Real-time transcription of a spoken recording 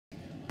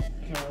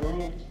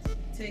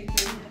Take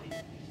 3.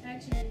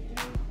 Action. 3,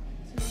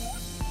 2.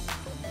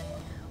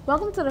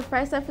 Welcome to the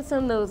first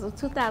FSM News of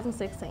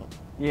 2016.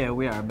 Yeah,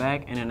 we are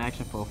back and in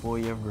action for a full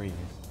year of greatness.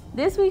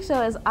 This week's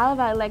show is all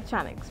about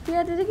electronics.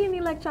 Pierre, did you get any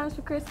electronics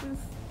for Christmas?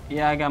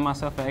 Yeah, I got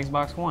myself an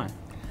Xbox One.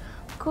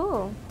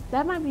 Cool.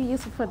 That might be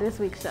useful for this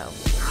week's show.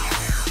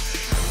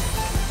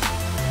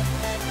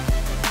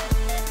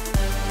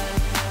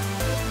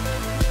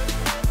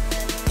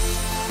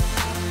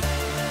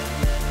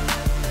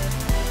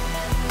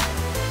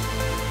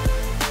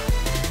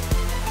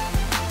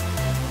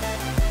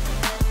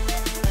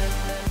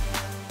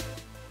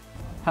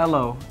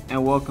 Hello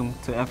and welcome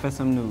to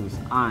FSM News.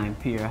 I'm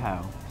Pierre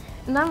Howell.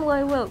 And I'm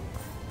Laurie Wilkes.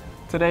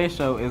 Today's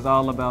show is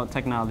all about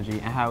technology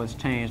and how it's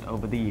changed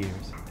over the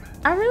years.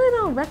 I really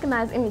don't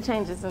recognize any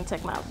changes in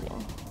technology.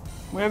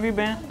 Where have you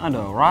been? Under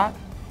a rock?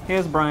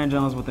 Here's Brian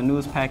Jones with the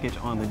news package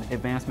on the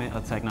advancement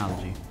of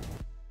technology.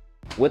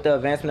 With the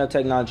advancement of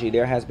technology,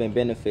 there has been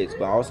benefits,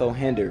 but also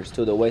hinders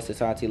to the way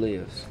society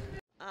lives.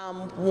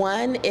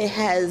 One, it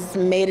has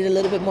made it a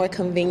little bit more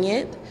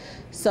convenient.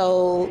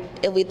 So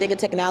if we think of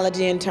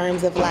technology in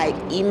terms of like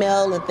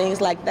email and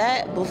things like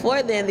that,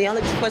 before then the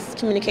only source of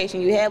communication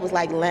you had was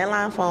like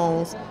landline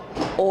phones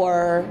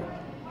or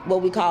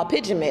what we call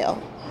pigeon mail,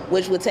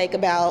 which would take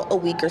about a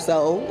week or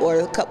so,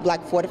 or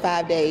like 4 to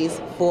 5 days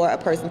for a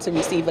person to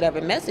receive whatever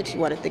message you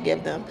wanted to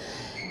give them.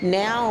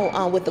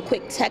 Now, with a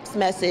quick text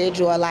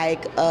message or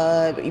like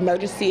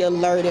emergency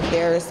alert, if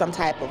there is some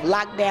type of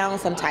lockdown,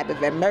 some type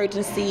of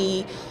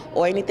emergency,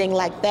 or anything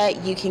like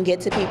that, you can get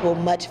to people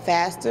much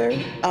faster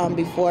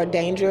before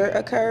danger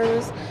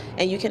occurs.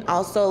 And you can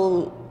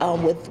also,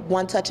 with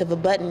one touch of a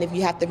button, if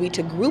you have to reach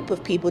a group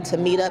of people to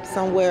meet up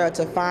somewhere or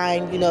to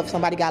find, if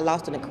somebody got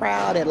lost in a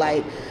crowd at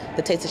like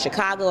the Taste of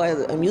Chicago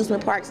or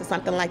amusement parks or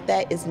something like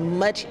that, it's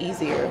much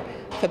easier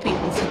for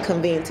people to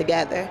convene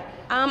together.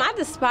 I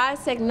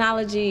despise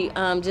technology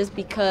just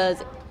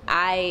because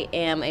I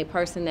am a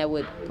person that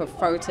would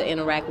prefer to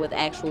interact with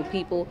actual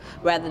people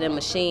rather than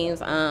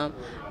machines. I'm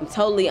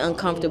totally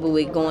uncomfortable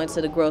with going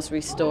to the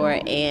grocery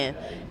store and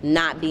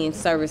not being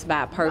serviced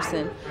by a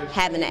person,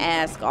 having to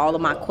ask all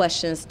of my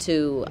questions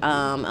to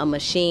a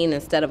machine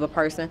instead of a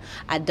person.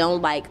 I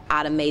don't like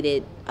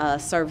automated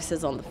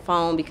services on the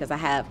phone because I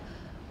have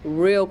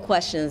real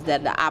questions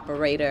that the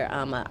operator,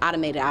 an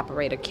automated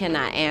operator,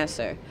 cannot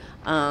answer.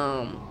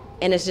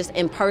 And it's just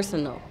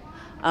impersonal.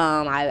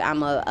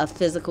 I'm a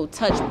physical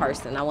touch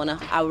person.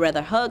 I'd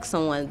rather hug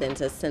someone than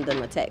to send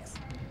them a text.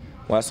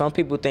 While some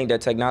people think that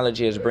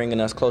technology is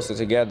bringing us closer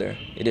together,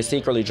 it is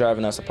secretly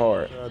driving us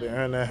apart. The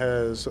internet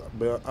has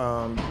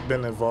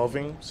been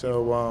evolving,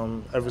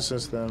 so ever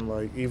since then,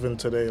 like even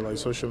today, like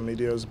social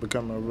media has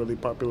become a really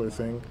popular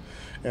thing.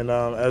 And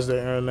as the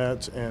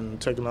internet and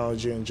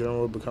technology in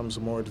general becomes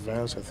more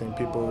advanced, I think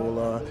people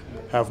will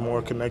have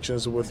more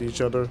connections with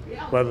each other,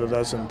 whether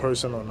that's in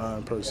person or not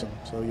in person.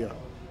 So yeah.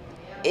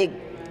 It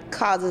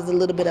causes a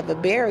little bit of a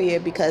barrier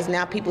because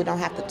now people don't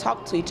have to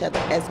talk to each other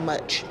as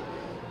much,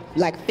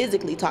 like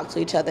physically talk to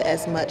each other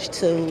as much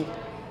to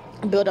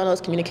build on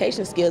those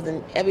communication skills,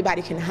 and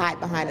everybody can hide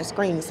behind a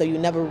screen, so you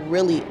never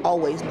really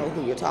always know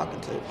who you're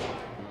talking to.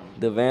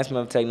 The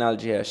advancement of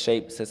technology has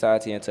shaped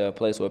society into a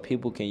place where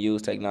people can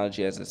use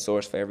technology as a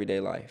source for everyday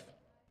life.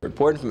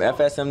 Reporting from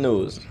FSM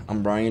News,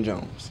 I'm Brian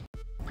Jones.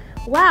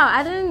 Wow,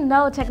 I didn't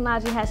know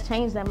technology has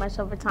changed that much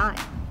over time.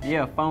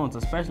 Yeah, phones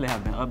especially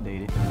have been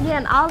updated. Yeah,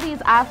 and all these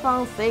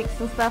iPhone 6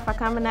 and stuff are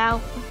coming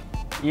out.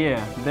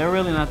 Yeah, they're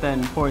really not that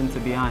important, to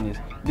be honest.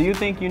 Do you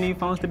think you need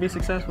phones to be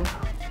successful?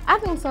 I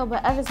think so,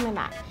 but others may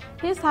not.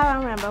 Here's how I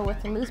remember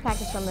with the news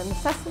package from the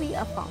necessity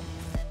of phones.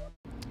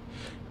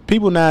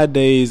 People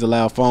nowadays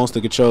allow phones to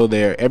control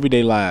their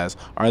everyday lives.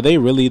 Are they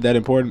really that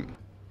important?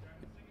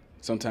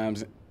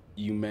 Sometimes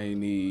you may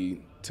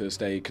need to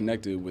stay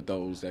connected with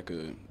those that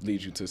could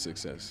lead you to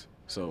success.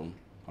 So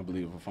I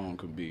believe a phone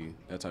could be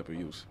that type of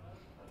use.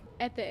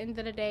 At the end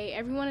of the day,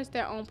 everyone is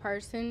their own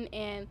person,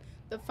 and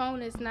the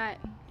phone is not,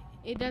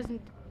 it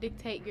doesn't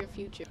dictate your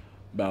future.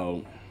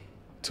 About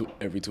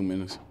every 2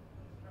 minutes.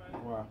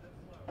 Wow.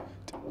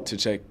 To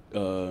check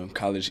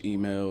college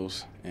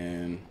emails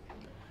and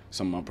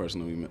some of my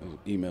personal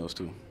emails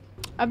too.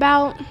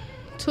 About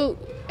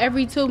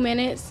every 2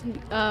 minutes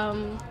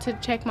to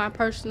check my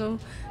personal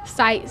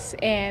sites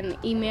and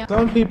email.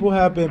 Some people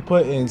have been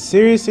put in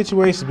serious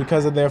situations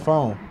because of their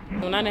phone.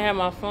 When I didn't have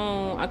my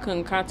phone, I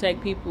couldn't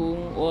contact people,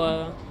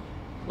 or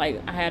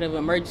like I had an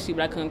emergency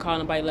but I couldn't call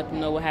nobody, let them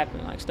know what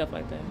happened, like stuff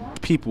like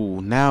that. People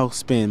now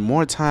spend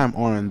more time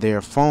on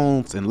their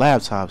phones and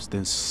laptops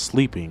than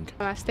sleeping.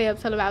 I stay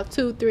up till about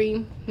 2,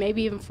 3,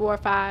 maybe even 4 or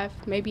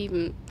 5, maybe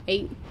even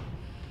 8.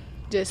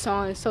 Just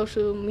on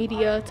social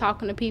media,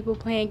 talking to people,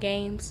 playing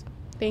games,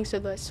 things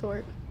of that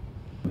sort.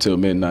 Until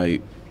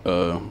midnight,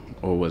 or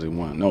was it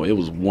 1? No, it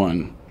was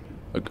 1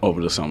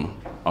 over the summer,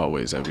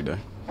 always, every day.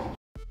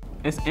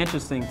 It's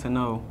interesting to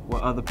know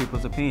what other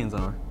people's opinions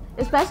are.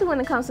 Especially when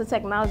it comes to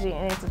technology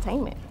and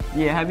entertainment.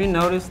 Yeah, have you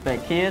noticed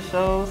that kids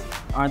shows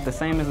aren't the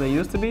same as they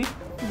used to be?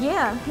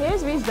 Yeah,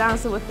 here's Reese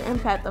Johnson with the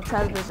impact of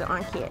television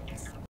on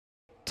kids.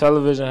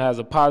 Television has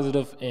a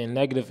positive and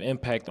negative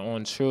impact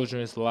on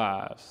children's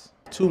lives.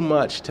 Too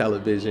much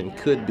television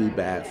could be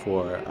bad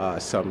for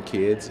some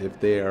kids if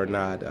they are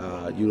not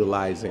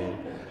utilizing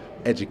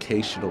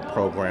educational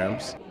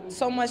programs.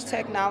 So much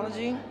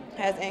technology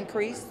has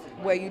increased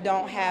where you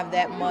don't have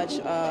that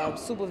much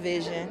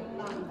supervision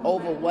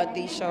over what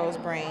these shows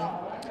bring,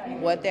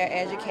 what they're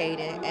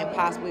educating, and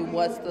possibly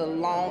what's the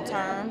long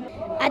term.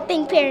 I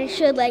think parents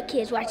should let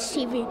kids watch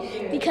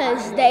TV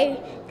because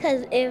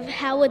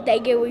how would they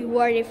get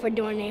rewarded for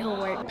doing their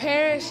homework?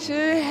 Parents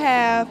should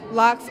have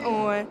locks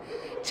on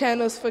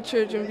channels for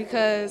children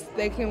because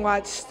they can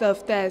watch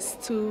stuff that's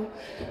too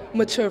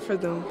mature for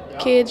them.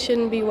 Kids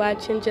shouldn't be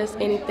watching just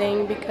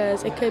anything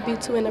because it could be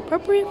too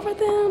inappropriate for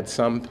them.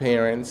 Some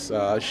parents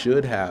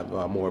should have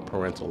more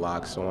parental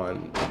locks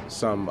on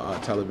some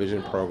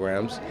television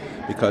programs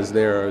because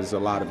there is a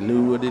lot of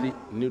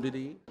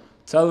nudity.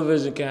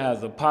 Television can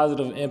have a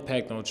positive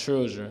impact on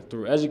children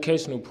through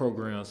educational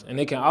programs, and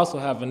it can also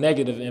have a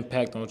negative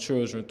impact on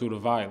children through the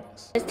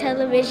violence.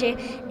 Television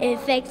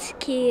affects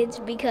kids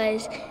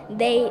because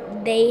they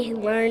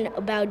learn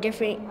about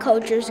different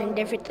cultures and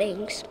different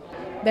things.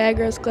 Bad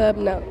Girls Club,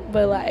 no,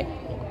 but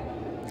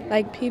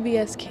like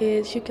PBS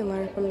Kids, you can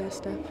learn from that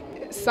stuff.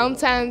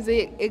 Sometimes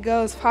it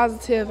goes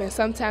positive and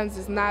sometimes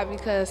it's not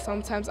because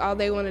sometimes all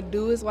they want to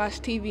do is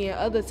watch TV and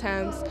other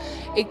times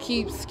it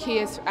keeps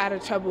kids out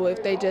of trouble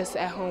if they just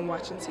at home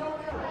watching TV.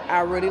 I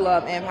really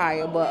love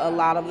Empire, but a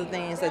lot of the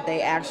things that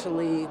they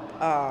actually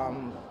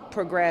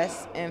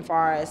progress in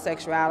far as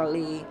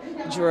sexuality,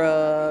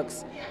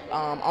 drugs,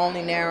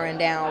 only narrowing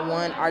down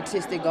one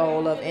artistic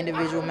goal of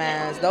individual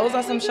minds. Those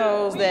are some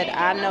shows that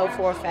I know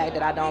for a fact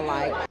that I don't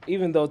like.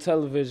 Even though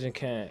television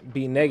can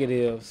be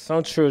negative,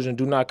 some children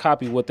do not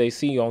copy what they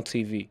see on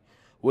TV,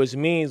 which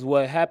means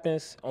what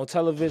happens on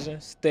television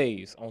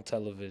stays on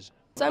television.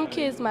 Some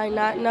kids might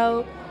not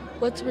know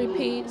what to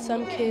repeat,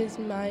 some kids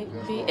might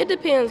be. It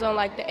depends on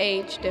like the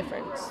age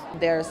difference.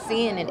 They're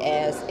seeing it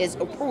as it's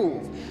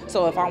approved.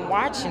 So if I'm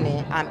watching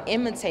it, I'm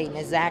imitating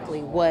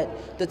exactly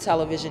what the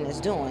television is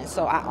doing.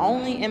 So I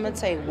only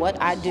imitate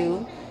what I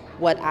do,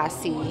 what I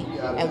see,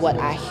 and what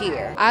I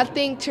hear. I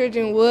think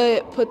children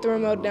would put the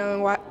remote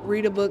down and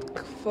read a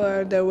book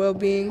for their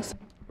well-being.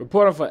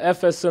 Reporting for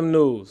FSM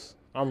News,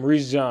 I'm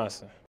Reese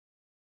Johnson.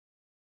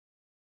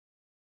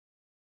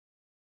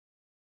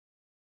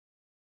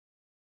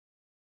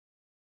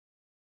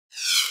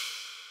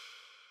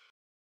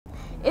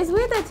 It's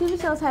weird that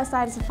TV shows have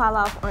started to fall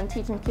off on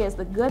teaching kids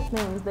the good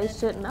things they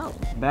should know.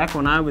 Back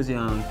when I was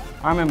young,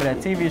 I remember that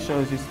TV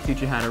shows used to teach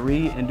you how to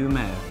read and do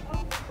math.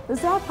 The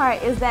sad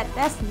part is that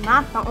that's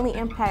not the only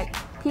impact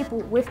people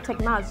with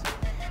technology.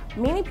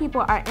 Many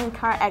people are in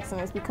car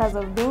accidents because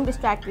of being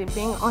distracted,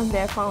 being on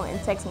their phone, and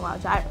texting while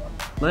driving.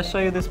 Let's show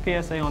you this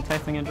PSA on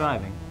texting and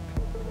driving.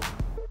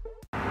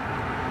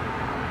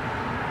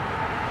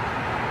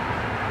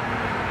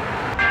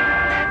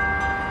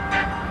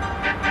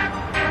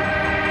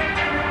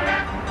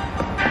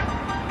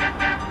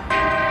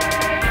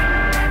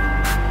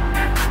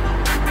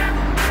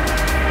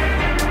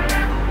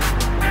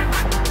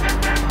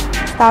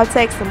 Stop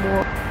texting more.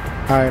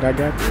 All right, I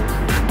got this.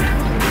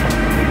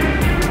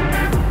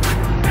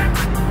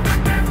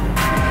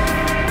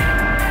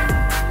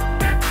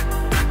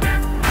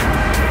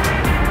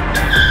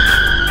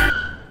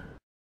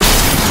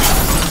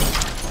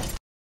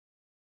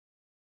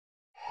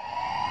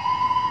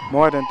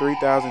 More than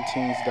 3,000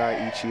 teens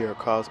die each year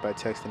caused by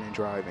texting and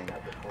driving.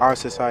 Our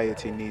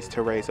society needs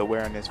to raise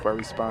awareness for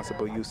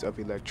responsible use of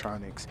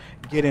electronics.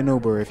 Get an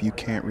Uber if you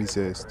can't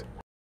resist.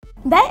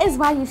 That is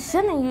why you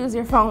shouldn't use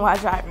your phone while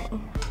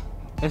driving.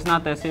 It's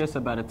not that serious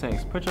about a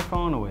text. Put your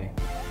phone away.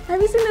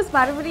 Have you seen the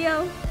spider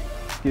video?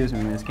 Excuse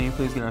me, miss. Can you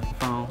please get off your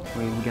phone?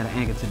 We got an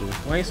anchor to do.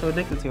 Why are you so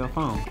addicted to your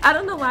phone? I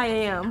don't know why I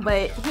am,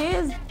 but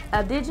here's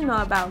a did you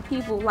know about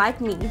people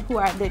like me who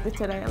are addicted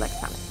to their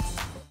electronics.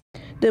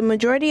 The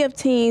majority of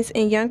teens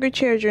and younger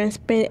children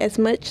spend as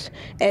much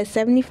as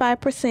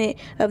 75%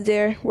 of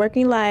their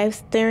working lives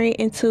staring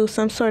into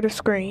some sort of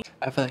screen.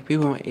 I feel like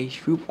people in my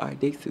age group are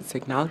addicted to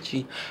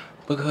technology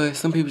because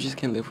some people just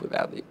can't live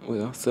without it.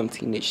 Well, some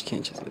teenagers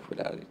can't just live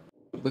without it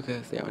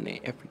because they're on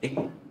it every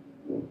day.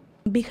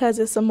 Because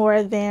it's a more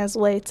advanced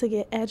way to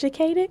get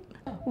educated.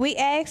 We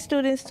asked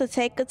students to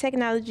take a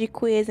technology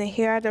quiz and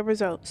here are the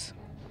results.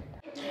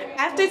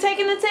 After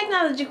taking the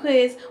technology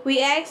quiz,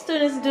 we asked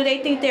students, do they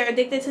think they're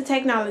addicted to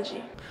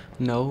technology?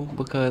 No,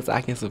 because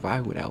I can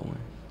survive without one.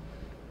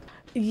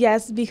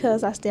 Yes,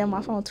 because I stay on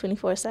my phone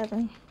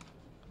 24/7.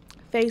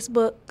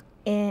 Facebook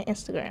and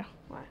Instagram.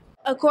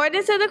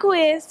 According to the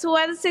quiz, 2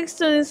 out of 6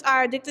 students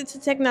are addicted to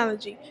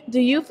technology. Do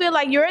you feel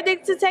like you're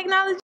addicted to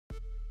technology?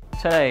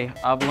 Today,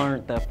 I've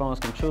learned that phones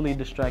can truly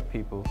distract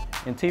people,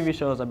 and TV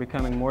shows are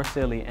becoming more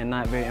silly and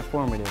not very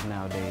informative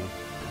nowadays.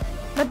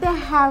 But there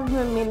have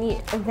been many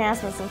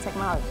advancements in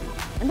technology,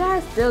 and there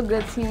are still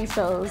good TV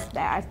shows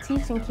that are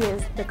teaching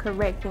kids the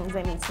correct things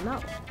they need to know.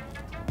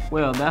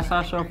 Well, that's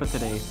our show for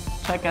today.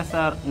 Check us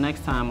out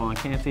next time on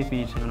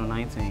KNTP Channel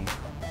 19.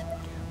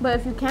 But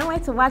if you can't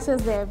wait to watch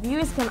us there,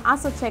 viewers can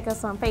also check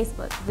us on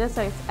Facebook. Just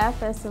search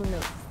FSM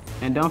News.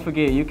 And don't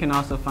forget, you can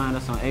also find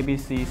us on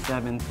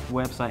ABC7's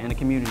website in the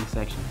community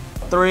section.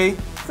 3,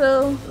 2,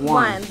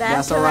 1.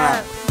 That's a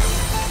wrap.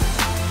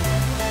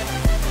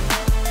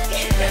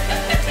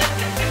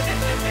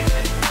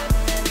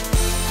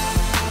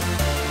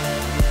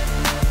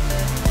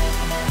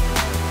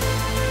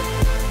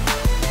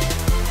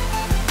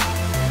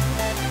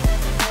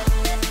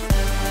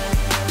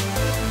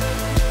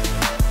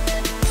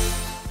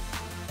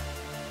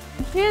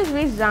 Here's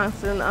Reese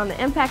Johnson on the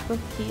impact of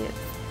kids.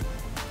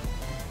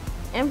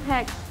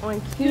 Impact on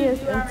kids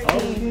and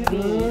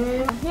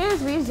TV.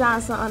 Here's Reese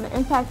Johnson on the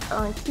impact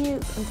on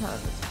kids and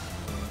television.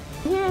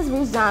 Here's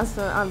Reese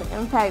Johnson on the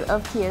impact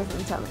of kids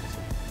and television.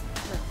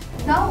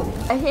 No.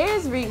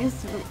 Here's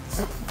Reese.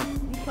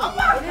 Oh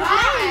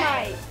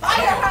my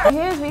God.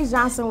 Here's Reese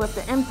Johnson with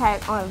the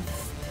impact on.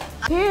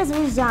 Here's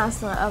Reese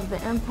Johnson of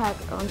the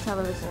impact on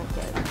television and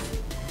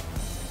kids.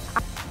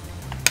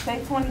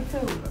 Say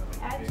 22.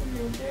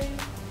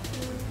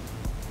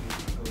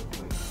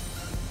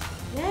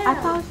 Yeah. I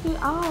thought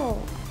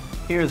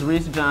she, Here's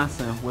Reese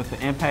Johnson with the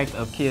impact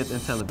of kids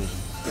and television.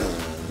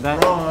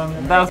 That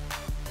was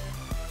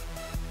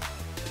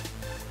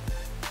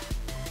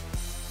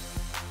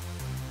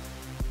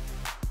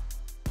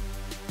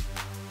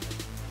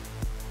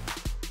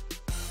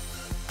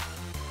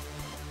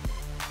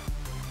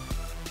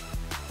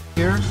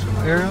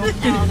Ariel,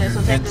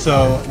 and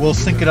so we'll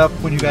sync it up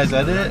when you guys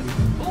edit it.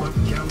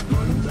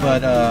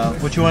 But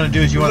what you want to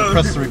do is you want to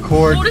press the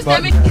record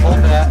button, hold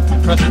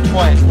that, press it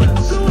twice.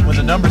 When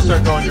the numbers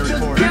start going, you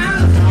record.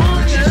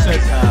 When she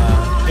says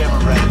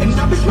camera ready. And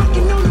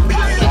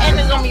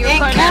it's gonna be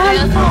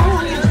recorded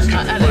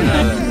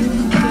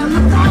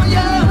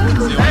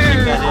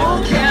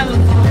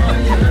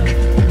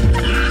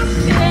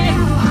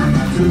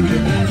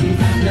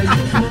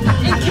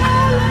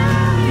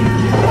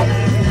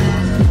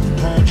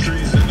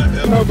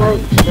No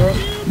broke, bro.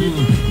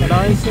 But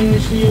I ain't saying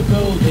she a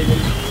gold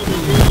digger.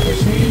 But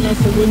she ain't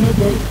messing with no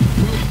broke.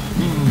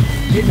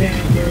 Get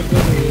down, girl, go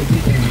ahead,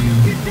 get down.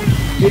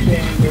 Get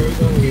down, girl,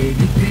 go ahead,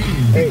 get down.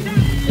 Hey,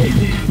 get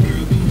down,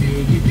 girl, go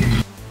ahead, get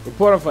down.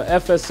 Reporting for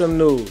FSM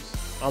News,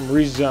 I'm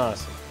Reese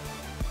Johnson.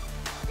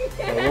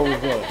 Where we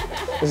go?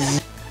 I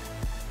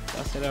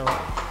said that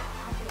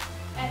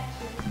right.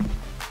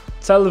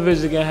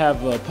 Television can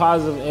have a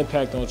positive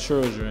impact on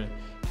children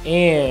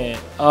and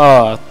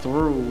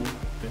through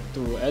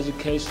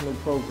educational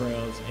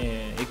programs,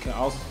 and it can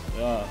also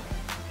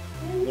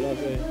what I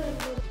say?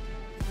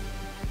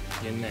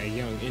 Getting that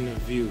young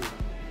interview.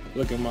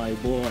 Look at my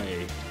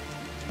boy.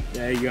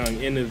 That young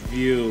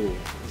interview.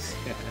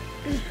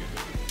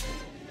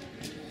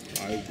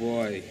 My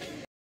boy.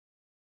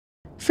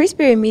 Free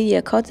Spirit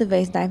Media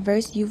cultivates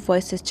diverse youth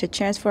voices to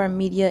transform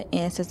media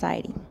and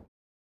society.